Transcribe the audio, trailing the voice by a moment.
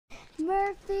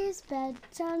Murphy's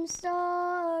Bedtime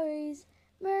Stories.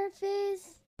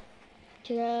 Murphy's.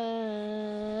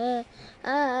 Chapter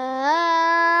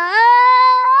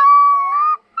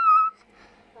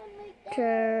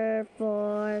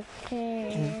 14.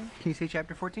 Can you say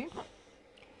chapter 14?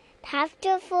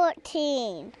 Chapter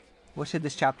 14. What should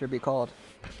this chapter be called?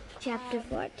 Chapter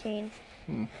 14.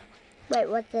 Wait,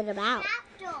 what's it about?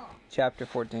 Chapter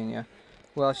 14, yeah.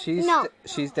 Well, she's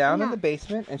down in the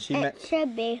basement, and It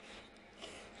should be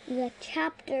the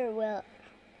chapter where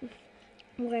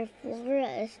Flora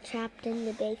is trapped in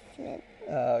the basement.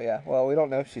 Oh, yeah. Well, we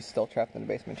don't know if she's still trapped in the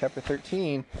basement. Chapter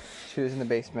 13, she was in the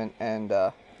basement and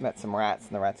met some rats,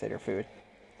 and the rats ate her food.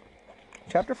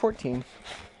 Chapter 14.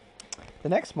 The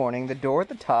next morning, the door at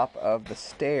the top of the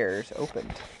stairs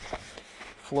opened.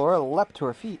 Flora leapt to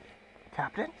her feet.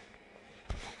 Captain?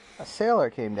 A sailor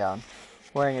came down,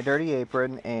 wearing a dirty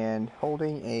apron and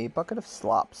holding a bucket of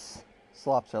slops.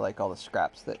 Slops are like all the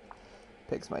scraps that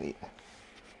pigs might eat.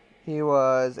 He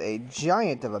was a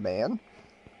giant of a man,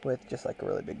 with just like a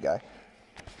really big guy,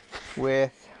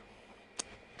 with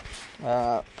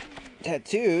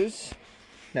tattoos.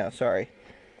 No, sorry.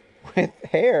 With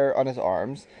hair on his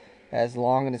arms, as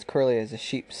long and as curly as a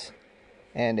sheep's,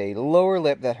 and a lower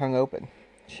lip that hung open,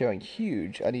 showing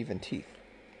huge, uneven teeth.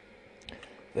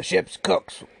 The ship's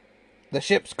cook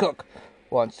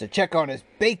wants to check on his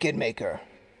bacon maker.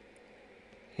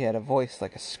 He had a voice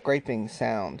like a scraping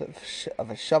sound of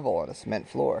a shovel on a cement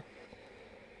floor.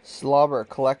 Slobber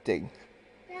collected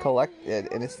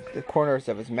in the corners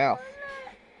of his mouth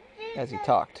as he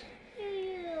talked.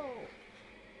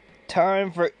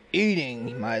 Time for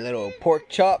eating, my little pork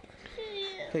chop.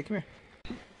 Hey, come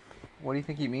here. What do you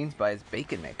think he means by his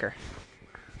bacon maker?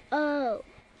 Oh,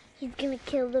 he's gonna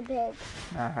kill the pig.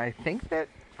 I think that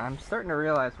I'm starting to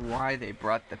realize why they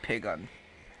brought the pig on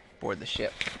board the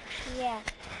ship. Yeah,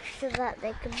 so that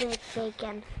they could make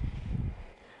bacon.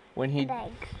 When he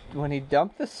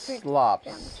dumped the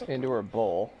slops into her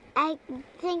bowl. I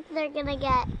think they're gonna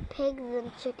get pigs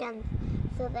and chickens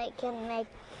so they can make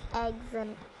eggs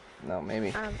and No,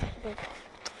 maybe. bacon.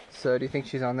 So do you think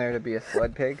she's on there to be a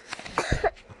sled pig?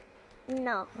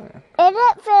 No. Yeah. Is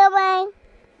it filming?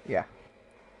 Yeah.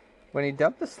 When he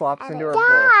dumped the slops into her bowl.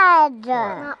 Dad! It's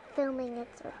not filming,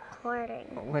 it's recording.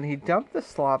 When he dumped the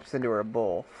slops into her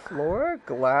bowl, Flora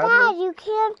gladly... Dad, you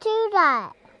can't do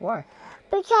that. Why?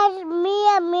 Because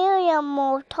me and Miriam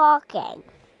were talking.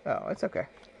 Oh, it's okay.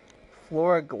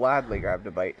 Flora gladly grabbed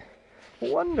a bite.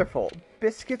 Wonderful.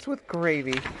 Biscuits with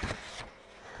gravy.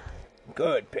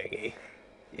 Good, Piggy.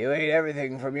 You ate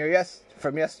everything from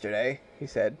yesterday, he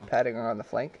said, patting her on the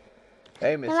flank.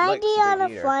 Amos Can I likes do a on big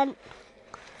the eater. front?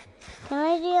 Can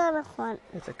I do on the front?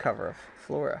 It's a cover of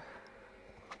Flora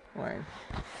wearing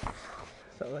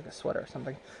something like a sweater or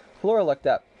something. Flora looked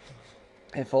up.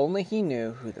 If only he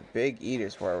knew who the big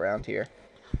eaters were around here.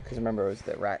 Because remember, it was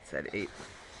the rats that ate.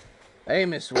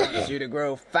 Amos wants you to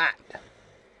grow fat.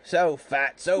 So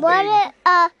fat, so big.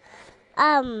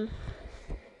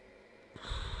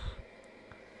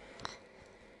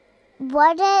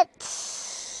 Was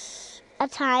it a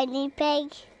tiny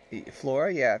pig?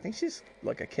 Flora? Yeah, I think she's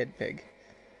like a kid pig.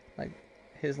 Like,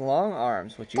 his long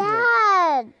arms, which usually...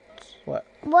 Dad! What?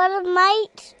 What a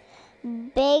mite?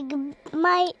 Big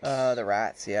mite? The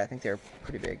rats, yeah, I think they're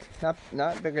pretty big.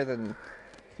 Not bigger than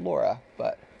Flora,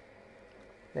 but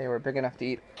they were big enough to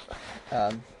eat.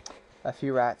 A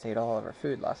few rats ate all of her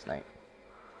food last night.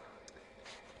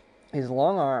 His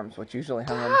long arms, which usually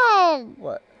hung on... Dad!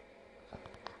 What?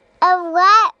 A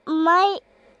rat might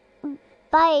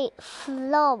bite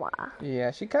Flora. Yeah,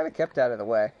 she kind of kept out of the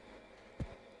way.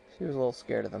 She was a little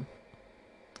scared of them.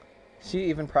 She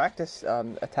even practiced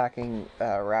attacking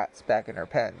rats back in her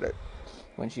pen, but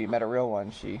when she met a real one,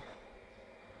 she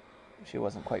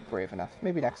wasn't quite brave enough.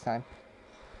 Maybe next time.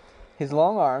 His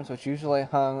long arms, which usually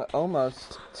hung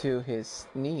almost to his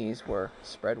knees, were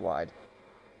spread wide.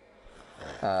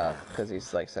 Because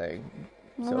he's like saying,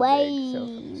 so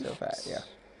big, so fat, yeah.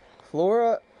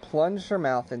 Flora plunged her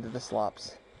mouth into the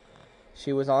slops.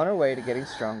 She was on her way to getting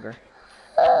stronger.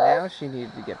 Now she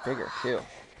needed to get bigger, too.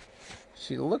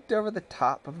 She looked over the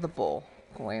top of the bowl,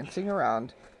 glancing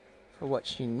around for what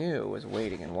she knew was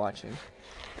waiting and watching.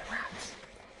 The rats.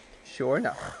 Sure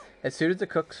enough, as soon as the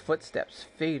cook's footsteps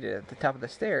faded at the top of the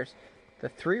stairs, the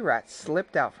 3 rats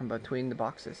slipped out from between the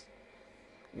boxes.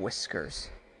 Whiskers,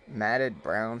 matted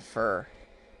brown fur,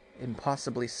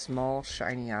 impossibly small,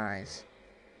 shiny eyes.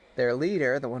 Their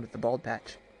leader, the one with the bald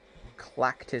patch,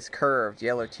 clacked his curved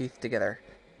yellow teeth together.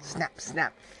 Snap,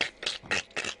 snap.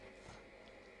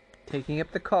 Taking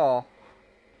up the call,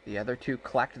 the other 2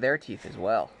 clacked their teeth as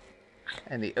well.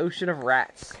 And the ocean of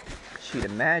rats she'd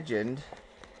imagined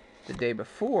the day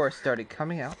before started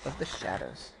coming out of the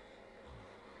shadows.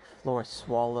 Flora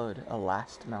swallowed a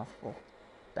last mouthful,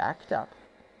 backed up,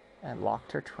 and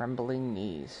locked her trembling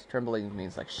knees. Trembling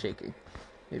means like shaking,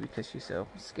 maybe because she's so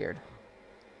scared.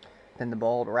 Then the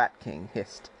bald Rat King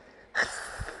hissed. It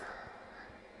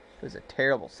was a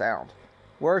terrible sound,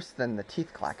 worse than the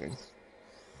teeth clacking.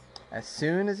 As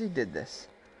soon as he did this,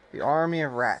 the army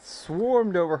of rats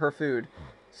swarmed over her food,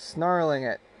 snarling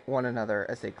at one another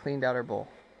as they cleaned out her bowl.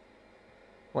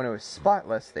 When it was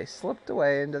spotless, they slipped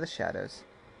away into the shadows,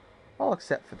 all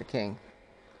except for the king.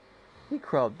 He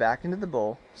crawled back into the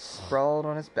bowl, sprawled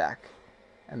on his back,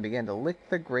 and began to lick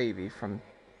the gravy from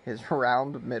his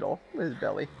round middle, his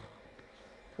belly.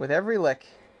 With every lick,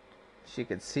 she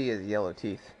could see his yellow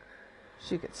teeth.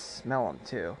 She could smell them,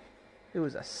 too. It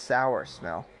was a sour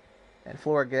smell, and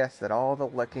Flora guessed that all the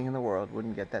licking in the world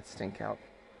wouldn't get that stink out.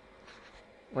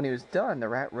 When he was done, the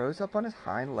rat rose up on his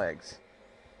hind legs.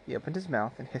 He opened his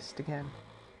mouth and hissed again.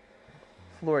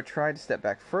 Flora tried to step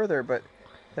back further, but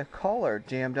the collar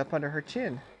jammed up under her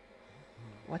chin.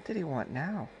 What did he want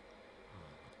now?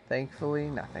 Thankfully,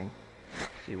 nothing.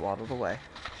 She waddled away.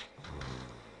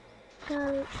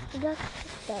 The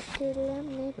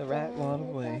rat waddled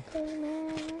away.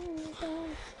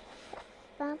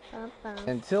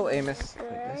 Until Amos... Wait,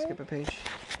 did I skip a page?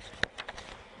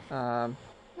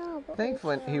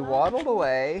 Thankfully, he waddled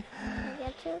away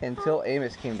until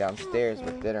Amos came downstairs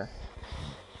with dinner.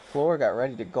 Flora got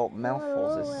ready to gulp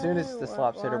mouthfuls as soon as the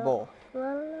slops hit her bowl.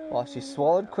 While she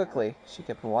swallowed quickly, she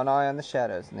kept one eye on the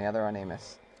shadows and the other on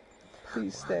Amos.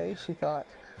 Please stay, she thought.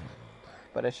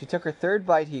 But as she took her third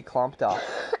bite, he clomped off.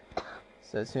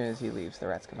 So as soon as he leaves, the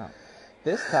rats come out.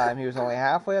 This time, he was only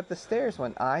halfway up the stairs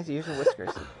when eyes, ears, and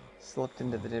whiskers slipped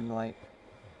into the dim light.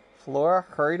 Flora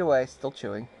hurried away, still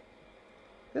chewing.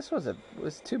 This was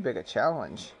too big a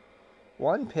challenge.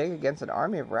 One pig against an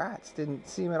army of rats didn't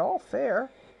seem at all fair.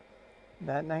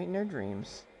 That night in her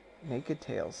dreams, naked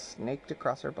tails snaked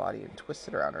across her body and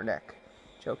twisted around her neck,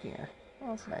 choking her. Oh,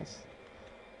 that's nice.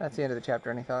 That's the end of the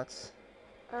chapter. Any thoughts?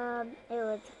 It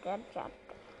was a good chapter.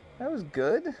 That was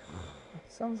good? It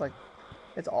sounds like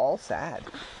it's all sad.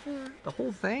 Yeah. The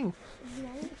whole thing.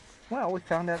 Nice. Well, we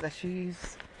found out that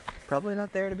she's probably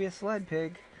not there to be a sled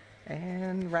pig,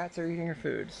 and rats are eating her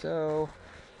food, so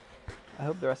I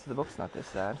hope the rest of the book's not this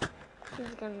sad.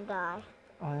 She's gonna die.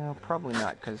 Well, probably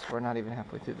not, because we're not even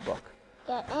halfway through the book.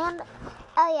 Yeah, and,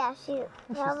 oh yeah, she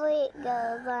probably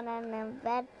goes on an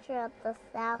adventure at the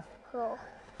South Pole.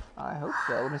 I hope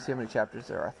so. Let me see how many chapters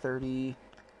there are. 30...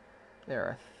 There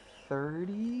are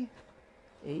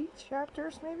 38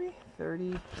 chapters, maybe?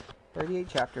 38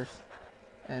 chapters.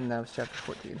 And that was chapter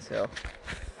 14, so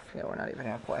yeah, we're not even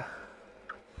halfway.